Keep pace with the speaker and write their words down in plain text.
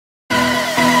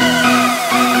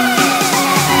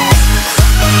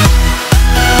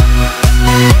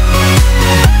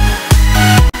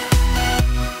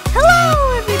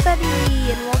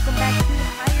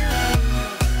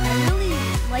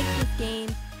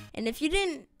And if you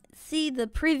didn't see the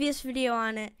previous video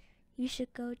on it, you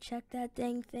should go check that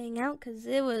dang thing out because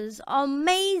it was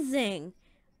amazing.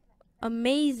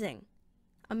 Amazing.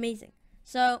 Amazing.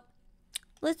 So,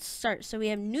 let's start. So, we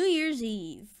have New Year's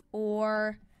Eve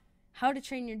or How to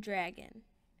Train Your Dragon.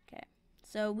 Okay.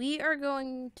 So, we are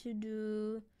going to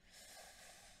do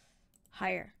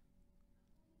higher.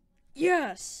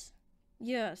 Yes.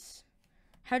 Yes.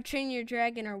 How to Train Your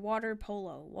Dragon or water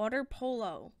polo. Water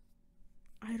polo.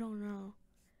 I don't know.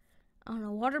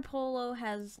 Water polo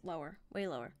has lower. Way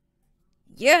lower.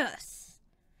 Yes.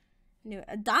 New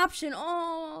adoption.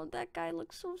 Oh, that guy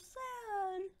looks so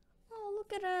sad. Oh,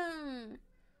 look at him.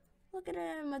 Look at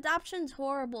him. Adoption's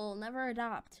horrible. Never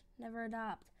adopt. Never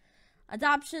adopt.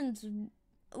 Adoption's.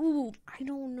 Ooh, I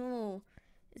don't know.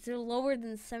 Is it lower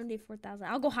than 74,000?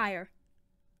 I'll go higher.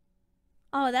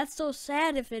 Oh, that's so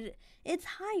sad if it's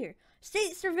higher.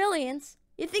 State surveillance.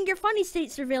 You think you're funny,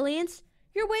 state surveillance?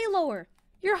 You're way lower.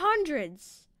 You're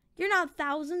hundreds. You're not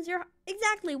thousands. You're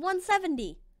exactly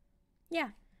 170. Yeah.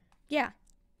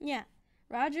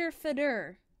 Roger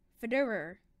Federer.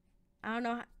 I don't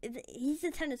know. He's a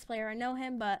tennis player. I know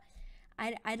him, but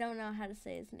I don't know how to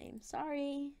say his name.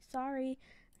 Sorry.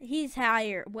 He's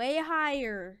higher. Way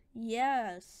higher.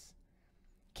 Yes.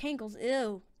 Cankles.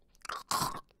 Ew.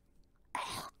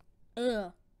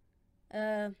 Ugh.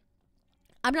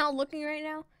 I'm not looking right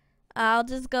now. I'll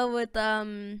just go with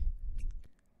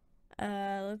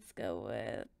let's go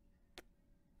with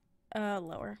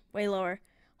lower. Way lower.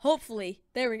 Hopefully.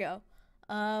 There we go.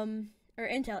 Or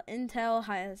Intel. Intel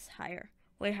has higher.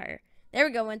 Way higher. There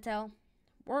we go, Intel.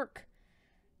 Work.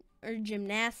 Or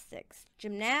gymnastics.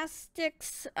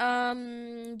 Gymnastics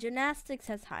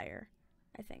has higher,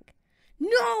 I think.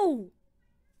 No,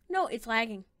 it's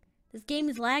lagging. This game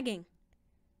is lagging.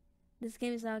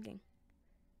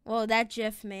 Whoa, that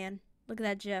GIF, man. Look at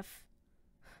that GIF.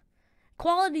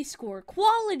 Quality score.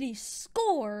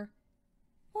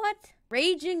 What?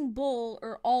 Raging Bull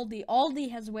or Aldi. Aldi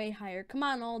has way higher. Come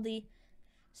on, Aldi.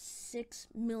 6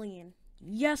 million.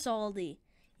 Yes, Aldi.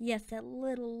 Yes, that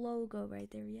little logo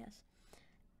right there, yes.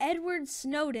 Edward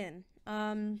Snowden.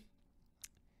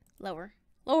 Lower.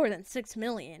 Lower than 6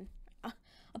 million.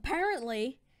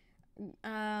 Apparently,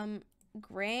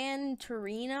 Gran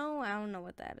Torino. I don't know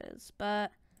what that is,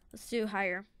 but let's do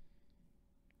higher.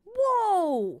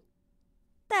 Whoa!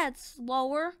 That's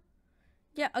lower.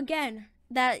 Yeah, again,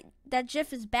 that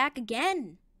GIF is back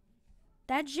again.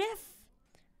 That GIF.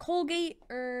 Colgate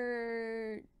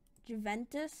or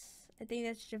Juventus. I think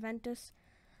that's Juventus.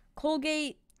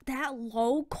 Colgate, that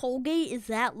low? Colgate is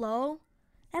that low?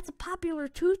 That's a popular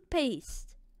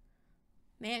toothpaste.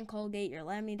 Man, Colgate, you're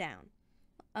letting me down.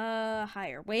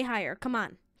 Higher. Way higher. Come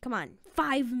on.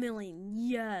 5 million.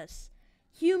 Yes.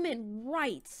 Human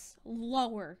rights.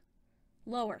 Lower.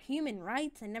 Human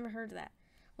rights? I never heard of that.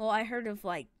 Well, I heard of,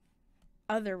 like,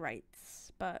 other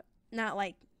rights, but not,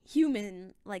 like,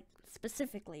 human, like,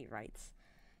 specifically rights.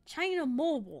 China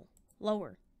Mobile.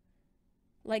 Lower.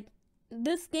 Like,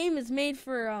 this game is made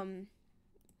for,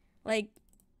 like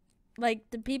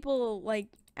the people, like,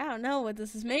 I don't know what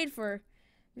this is made for.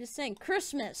 I'm just saying,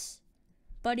 Christmas.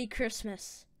 Buddy,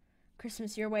 Christmas,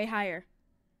 you're way higher.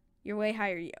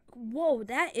 Whoa,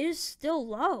 that is still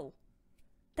low.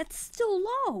 That's still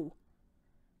low.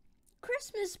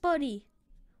 Christmas, buddy.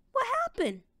 What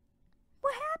happened?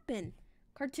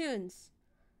 Cartoons.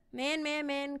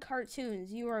 Man,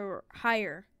 cartoons. You are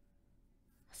higher.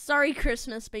 Sorry,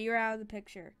 Christmas, but you're out of the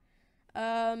picture.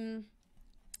 I'll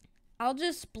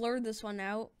just blur this one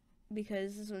out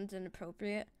because this one's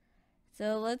inappropriate.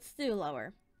 So let's do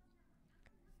lower.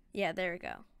 Yeah, there we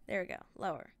go.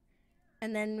 Lower.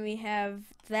 And then we have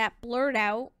that blurred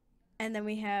out. And then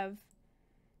we have,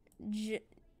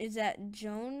 is that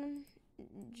Jonan?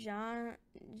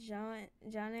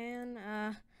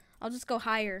 I'll just go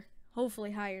higher.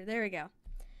 Hopefully higher. There we go.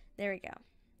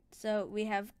 So we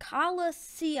have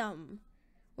Colosseum,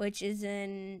 which is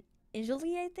in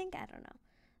Italy, I think. I don't know.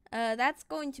 That's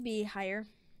going to be higher,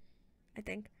 I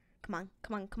think. Come on,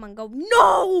 go.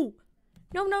 No!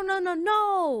 No,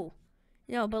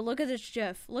 but look at this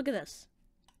GIF. Look at this.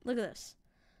 Look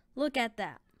at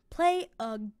that. Play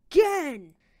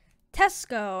again.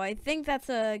 Tesco. I think that's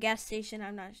a gas station.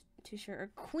 I'm not too sure. Or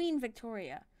Queen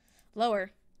Victoria.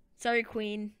 Lower. Sorry,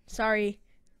 Queen. Sorry.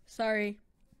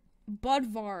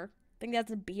 Budvar. I think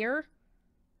that's a beer.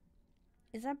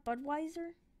 Is that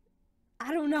Budweiser?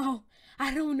 I don't know.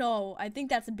 I think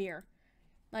that's a beer.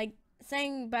 Like,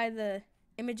 saying by the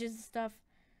images and stuff.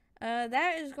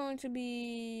 That is going to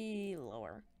be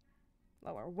lower.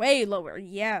 Way lower.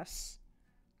 Yes.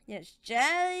 Yes,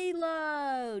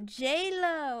 J-Lo.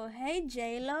 J-Lo. Hey,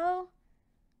 J-Lo.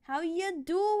 How you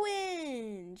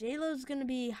doing? J-Lo's gonna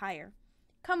be higher.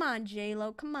 Come on,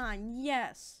 J-Lo. Come on.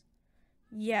 Yes.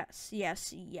 Yes,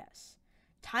 yes, yes.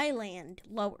 Thailand,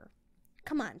 lower.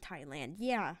 Come on, Thailand.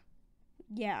 Yeah.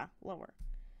 Yeah, lower.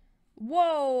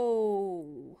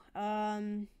 Whoa.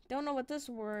 Don't know what this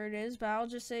word is, but I'll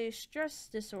just say stress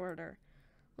disorder.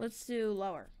 Let's do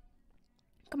lower.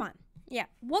 Come on. Yeah.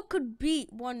 What could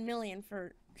beat 1 million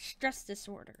for stress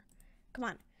disorder? Come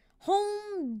on.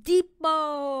 Home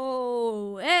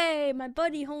Depot. Hey, my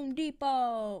buddy Home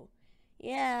Depot.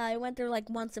 Yeah, I went there like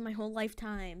once in my whole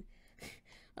lifetime.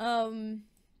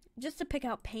 Just to pick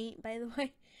out paint, by the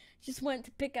way. Just went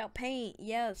to pick out paint.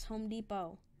 Yes, Home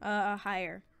Depot.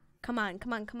 Higher. Come on,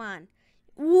 come on, come on.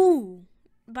 Ooh,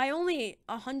 by only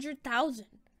 100,000.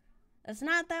 That's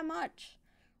not that much.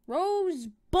 Rose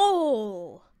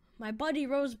Bowl. My buddy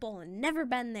Rose Bowl. Never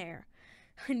been there.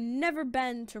 Never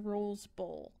been to Rose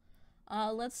Bowl.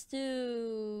 Let's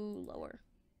do lower.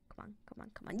 Come on, come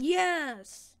on, come on.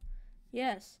 Yes.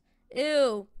 Yes.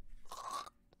 Ew.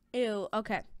 Ew.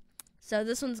 Okay. So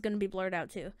this one's going to be blurred out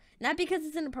too. Not because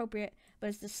it's inappropriate, but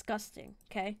it's disgusting.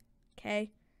 Okay?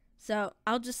 Okay? So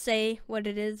I'll just say what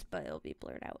it is, but it'll be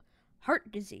blurred out.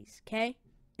 Heart disease. Okay?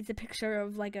 It's a picture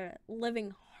of like a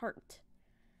living heart,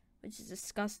 which is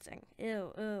disgusting.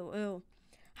 Ew. Ew. Ew.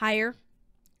 Higher.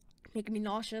 Making me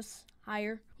nauseous.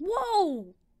 Higher.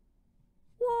 Whoa!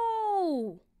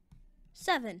 Whoa!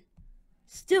 7.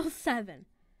 Still 7.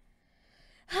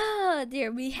 Oh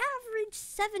dear, we have reached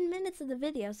 7 minutes of the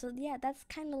video, so yeah, that's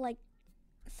kind of like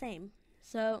the same.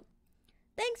 So,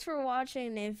 thanks for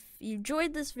watching. If you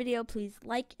enjoyed this video, please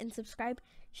like and subscribe.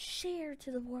 Share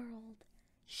to the world.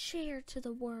 Share to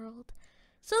the world.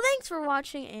 So thanks for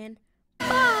watching, and bye.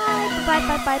 Bye,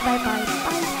 bye, bye, bye, bye,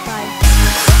 bye,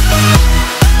 bye.